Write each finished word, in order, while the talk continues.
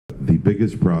the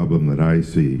biggest problem that I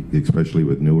see, especially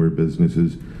with newer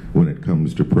businesses, when it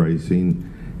comes to pricing,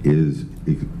 is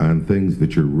on things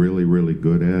that you're really, really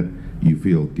good at, you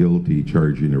feel guilty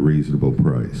charging a reasonable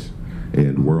price.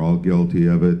 And we're all guilty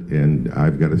of it, and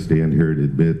I've got to stand here and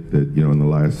admit that, in the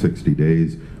last 60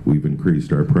 days, we've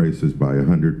increased our prices by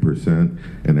 100%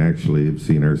 and actually have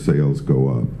seen our sales go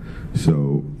up.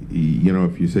 So,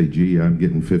 if you say, gee, I'm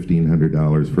getting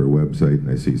 $1,500 for a website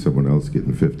and I see someone else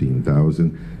getting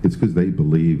 $15,000, it's because they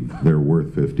believe they're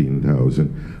worth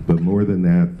 $15,000. But more than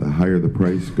that, the higher the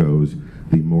price goes,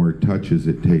 the more touches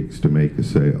it takes to make a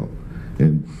sale.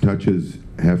 And touches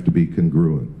have to be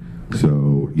congruent.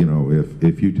 So,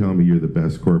 if you tell me you're the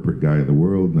best corporate guy in the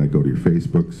world, and I go to your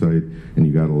Facebook site, and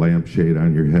you got a lampshade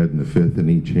on your head and a fifth in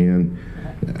each hand,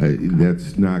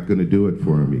 that's not going to do it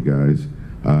for me, guys.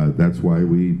 That's why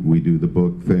we do the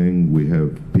book thing. We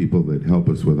have people that help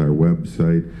us with our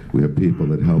website. We have people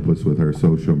that help us with our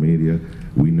social media.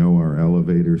 We know our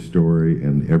elevator story,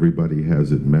 and everybody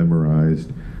has it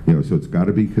memorized. So it's got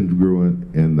to be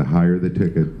congruent, and the higher the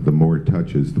ticket, the more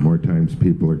touches, the more times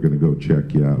people are going to go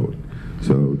check you out.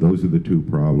 So those are the two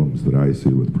problems that I see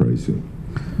with pricing.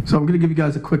 So I'm going to give you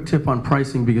guys a quick tip on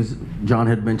pricing, because John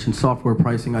had mentioned software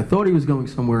pricing. I thought he was going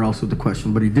somewhere else with the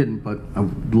question, but he didn't. But I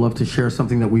would love to share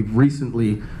something that we've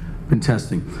recently been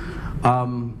testing.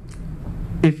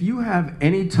 If you have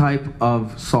any type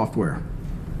of software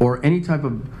or any type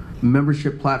of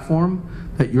membership platform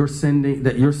that you're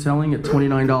selling at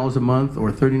 $29 a month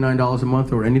or $39 a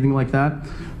month or anything like that,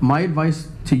 my advice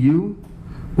to you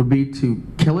would be to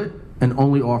kill it and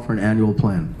only offer an annual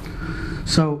plan.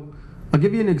 So I'll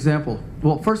give you an example.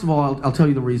 Well, first of all, I'll tell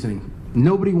you the reasoning.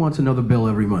 Nobody wants another bill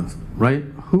every month, right?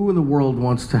 Who in the world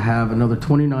wants to have another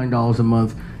 $29 a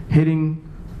month hitting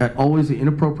at always the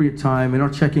inappropriate time in our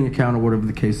checking account or whatever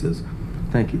the case is?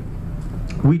 Thank you.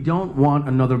 We don't want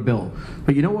another bill.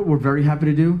 But you know what we're very happy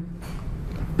to do?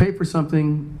 Pay for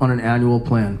something on an annual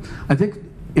plan. I think,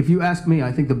 if you ask me,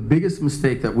 I think the biggest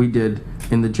mistake that we did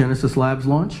in the Genesis Labs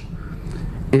launch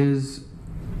is,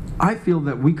 I feel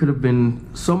that we could have been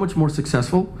so much more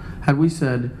successful had we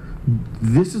said,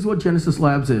 this is what Genesis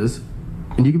Labs is,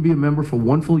 and you can be a member for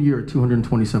one full year at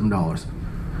 $227.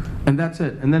 And that's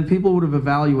it. And then people would have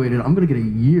evaluated, I'm going to get a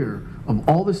year of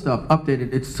all this stuff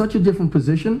updated. It's such a different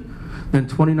position than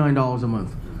 $29 a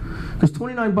month. Because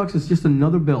 $29 is just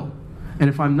another bill. And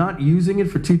if I'm not using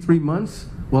it for 2-3 months,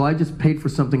 well, I just paid for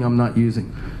something I'm not using.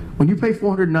 When you pay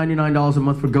 $499 a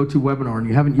month for GoToWebinar and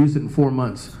you haven't used it in 4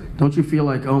 months, don't you feel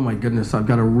like, oh my goodness, I've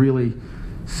got to really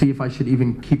see if I should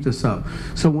even keep this up?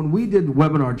 So when we did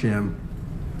Webinar Jam,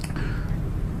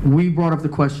 we brought up the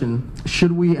question,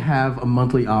 should we have a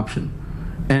monthly option?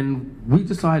 And we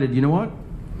decided, you know what?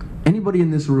 Anybody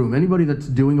in this room, anybody that's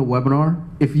doing a webinar,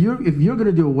 if you're going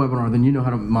to do a webinar, then you know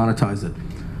how to monetize it.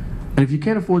 And if you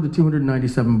can't afford the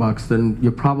 $297, then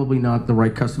you're probably not the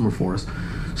right customer for us.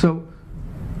 So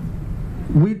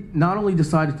we not only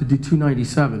decided to do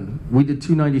 $297, we did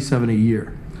 $297 a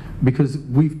year, because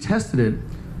we've tested it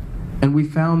and we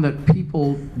found that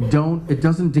people it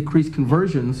doesn't decrease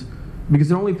conversions because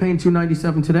they're only paying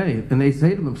 $297 today. And they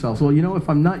say to themselves, well, if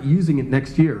I'm not using it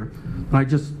next year, then I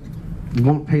just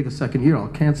won't pay the second year, I'll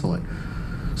cancel it.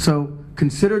 So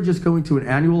consider just going to an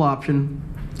annual option,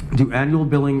 do annual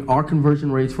billing. Our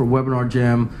conversion rates for Webinar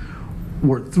Jam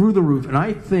were through the roof, and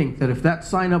I think that if that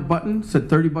sign up button said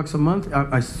 $30 a month,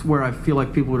 I swear I feel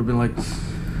like people would have been like,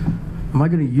 am I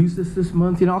going to use this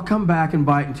month? I'll come back and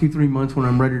buy it in 2-3 months when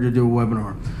I'm ready to do a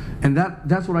webinar. And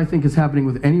that's what I think is happening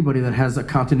with anybody that has a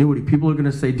continuity. People are going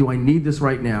to say, do I need this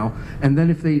right now? And then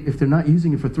if they're not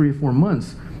using it for 3 or 4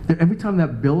 months, every time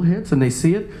that bill hits and they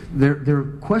see it, they're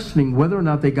questioning whether or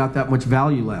not they got that much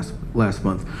value last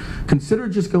month. Consider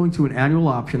just going to an annual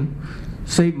option,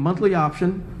 say monthly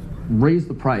option, raise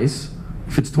the price.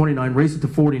 If it's $29, raise it to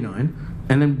 $49,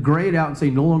 and then gray it out and say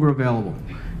no longer available.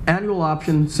 Annual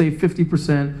option, save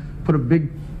 50%, put a big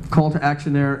call to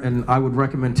action there, and I would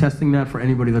recommend testing that for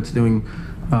anybody that's doing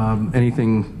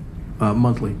anything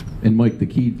monthly. And Mike, the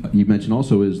key you mentioned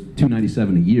also is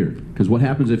 $297 a year. Because what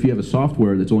happens if you have a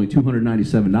software that's only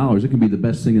 $297? It can be the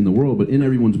best thing in the world, but in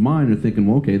everyone's mind they're thinking,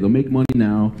 well, okay, they'll make money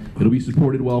now, it'll be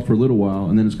supported well for a little while,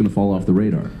 and then it's going to fall off the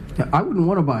radar. Yeah, I wouldn't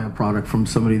want to buy a product from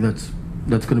somebody that's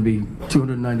going to be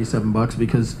 $297,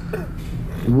 because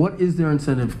what is their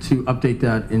incentive to update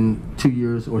that in 2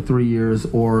 years or 3 years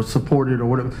or support it or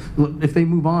whatever? If they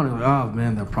move on and like, oh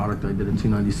man, that product I did in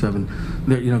 $297,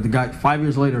 the guy 5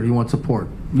 years later he wants support.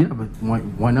 Yeah, but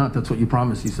why not? That's what you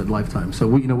promised. You said lifetime. So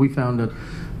we found that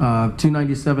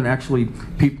 $297 actually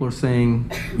people are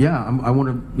saying, yeah, I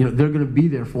want to. They're going to be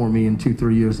there for me in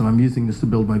 2-3 years, and I'm using this to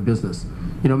build my business.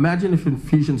 You know, imagine if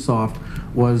Infusionsoft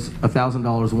was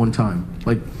 $1,000 one time.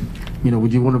 Like, you know,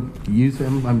 would you want to use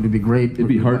them? I mean, it'd be great. It'd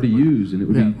be hard to use, and it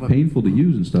would Yeah, be painful to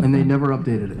use and stuff. and they never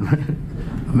updated it.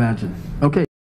 Imagine. Okay.